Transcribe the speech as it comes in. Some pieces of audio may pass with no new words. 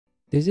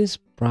This is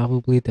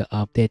probably the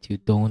update you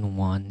don't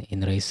want in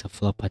Race of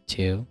Floppa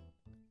 2.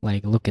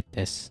 Like, look at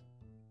this.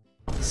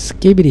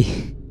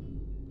 Skibbity!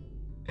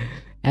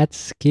 At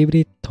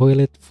Skibbity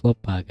Toilet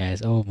Floppa,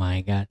 guys. Oh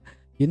my god.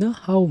 You know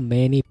how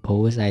many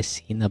posts I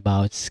seen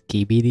about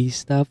Skibbity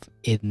stuff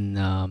in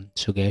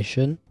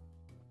Suggestion?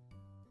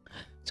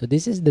 So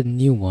this is the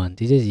new one.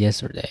 This is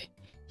yesterday.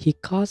 He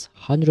costs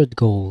 100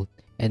 gold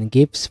and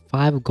gives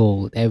 5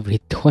 gold every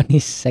 20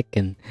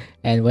 seconds.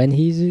 And when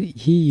he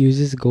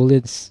uses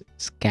golden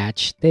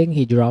sketch thing,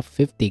 he drops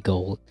 50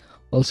 gold.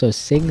 Also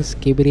sings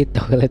Skibbity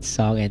Toilet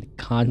song and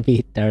can't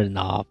be turned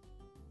off.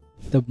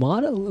 The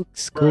model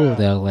looks cool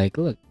though. Like,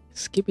 look,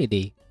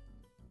 Skibbity.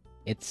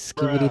 It's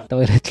Skibbity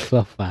Toilet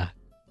Floppa.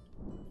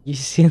 You've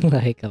seen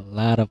like a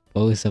lot of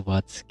posts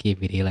about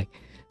Skibbity, like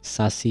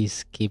Sassy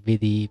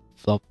Skibbity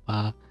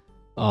Floppa.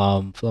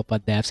 Floppa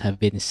devs have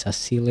been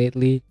sassy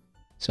lately,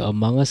 so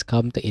Among Us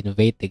come to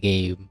invade the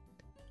game.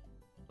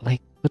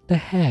 Like, what the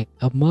heck?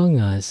 Among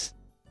Us,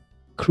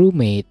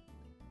 crewmate,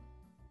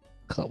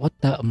 what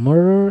the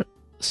murder,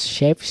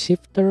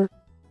 shapeshifter,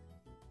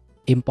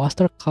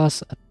 imposter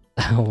costs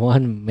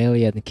 1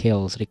 million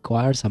kills,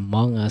 requires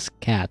Among Us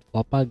cat.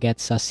 Floppa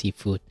gets sassy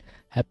food.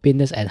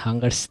 Happiness and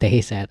hunger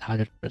stays at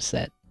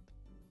 100%.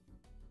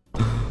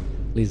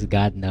 Please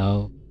God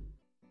no.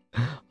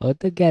 How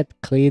to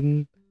get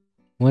clean?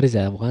 What is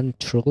that? 1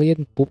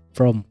 trillion poop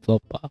from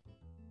Floppa.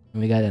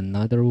 We got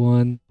another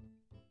one.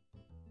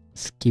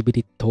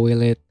 Skibbity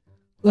toilet.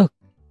 Look.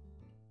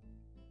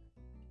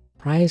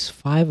 Price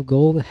 5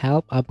 gold.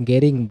 Help, I'm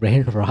getting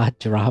brain rot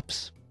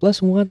drops.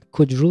 Plus 1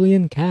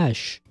 quadrillion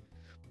cash.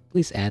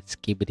 Please add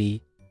Skibbity.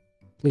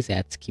 Please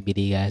add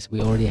Skibbity, guys. We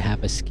already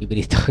have a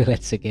Skibbity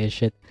toilet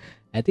suggestion.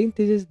 I think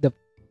this is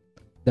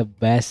the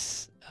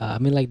best. I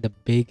mean, like the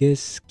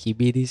biggest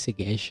Skibbity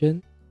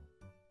suggestion.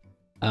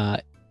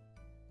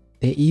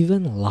 They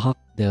even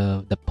locked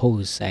the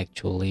post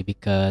actually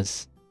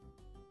because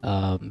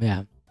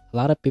yeah, a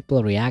lot of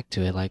people react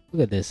to it. Like,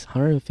 look at this,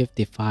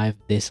 155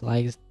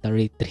 dislikes,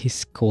 33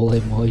 skull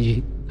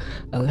emoji.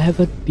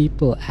 11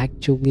 people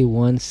actually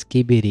want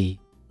Skibbity.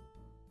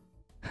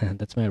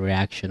 That's my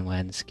reaction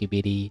when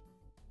Skibbity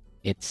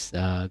it's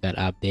got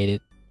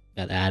updated,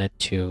 got added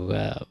to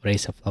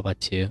Race of Lava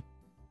 2.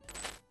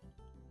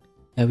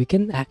 And we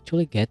can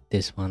actually get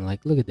this one.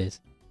 Like, look at this.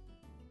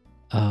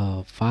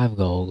 5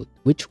 gold.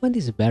 Which one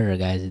is better,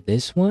 guys?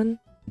 This one,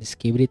 the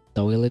Skibbity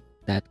toilet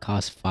that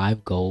costs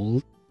 5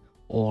 gold,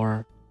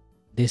 or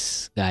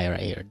this guy right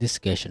here, this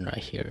suggestion right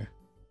here?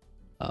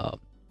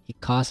 He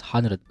costs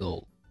 100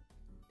 gold.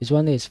 This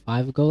one is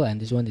 5 gold and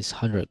this one is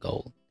 100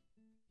 gold.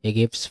 He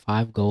gives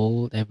 5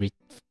 gold every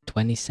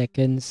 20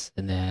 seconds,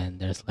 and then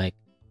there's like,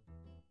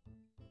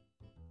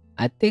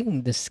 I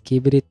think the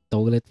Skibbity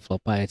toilet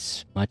Floppa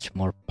is much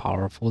more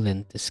powerful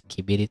than the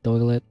Skibbity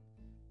toilet.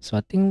 So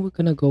I think we're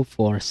gonna go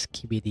for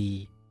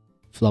Skibbity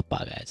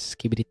Floppa, guys.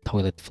 Skibbity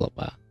toilet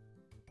Floppa.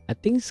 I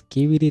think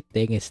Skibbity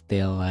thing is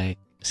still like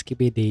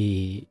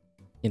Skibbity,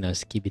 you know,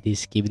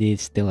 Skibbity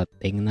is still a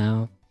thing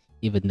now,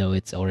 even though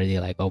it's already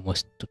like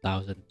almost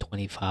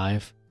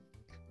 2025.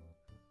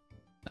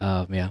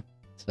 Yeah.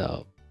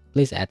 So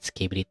please add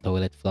Skibbity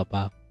toilet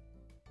Floppa.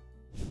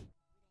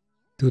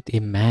 Dude,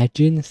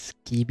 imagine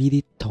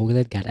Skibbity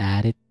toilet got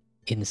added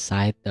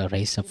inside the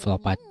Race of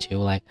Floppa 2.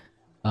 Like,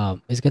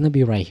 it's gonna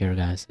be right here,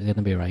 guys. It's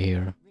gonna be right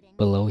here,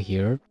 below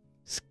here.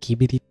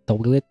 Skibbity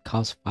toilet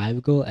costs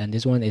 5 gold, and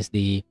this one is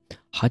the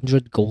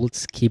 100 gold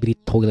Skibbity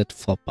toilet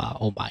Floppa.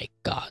 Oh my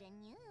god,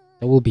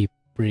 that will be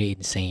pretty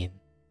insane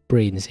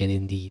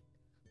indeed.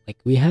 Like,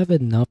 we have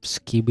enough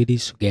Skibbity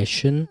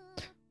suggestion.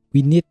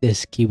 We need the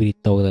Skibbity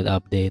toilet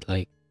update.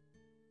 Like,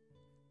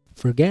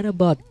 forget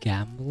about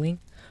gambling.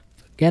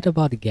 Forget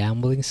about the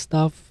gambling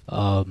stuff.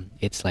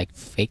 It's like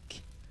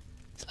fake.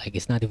 It's like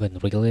it's not even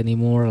real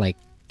anymore. Like,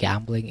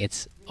 gambling,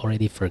 it's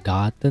already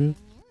forgotten.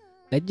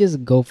 Let's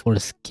just go for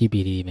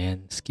Skibbity,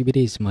 man.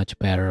 Skibbity is much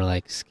better.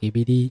 Like,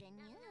 Skibbity,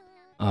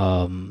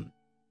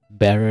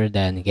 better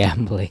than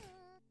gambling.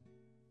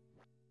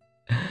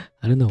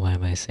 I don't know why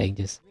am I saying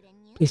just.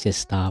 Please just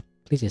stop.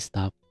 Please just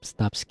stop.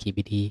 Stop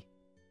Skibbity.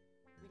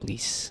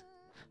 Please.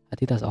 I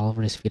think that's all for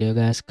this video,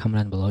 guys.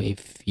 Comment down below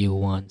if you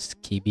want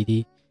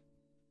Skibbity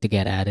to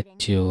get added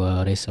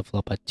to Race of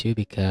Floppa 2,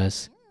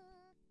 because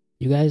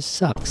you guys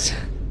sucks.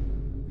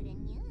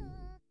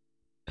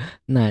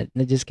 Nah,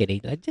 just kidding.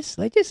 Let's just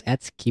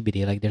add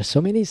Skibbity. Like, there's so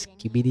many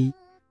Skibbity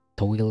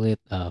toilet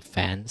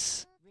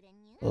fans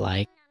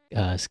like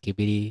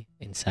Skibbity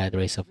inside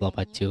Race of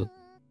Floppa 2.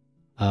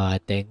 I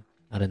think,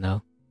 I don't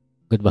know.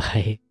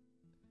 Goodbye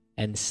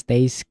and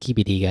stay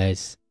Skibbity,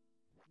 guys.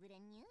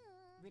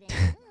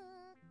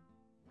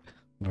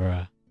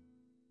 Bruh.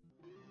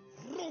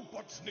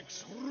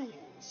 Robotnik's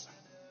rules.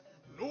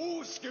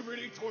 No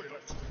Skibbity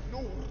toilet,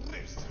 no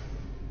wrist,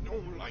 no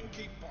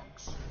lanky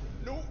box,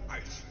 no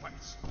ice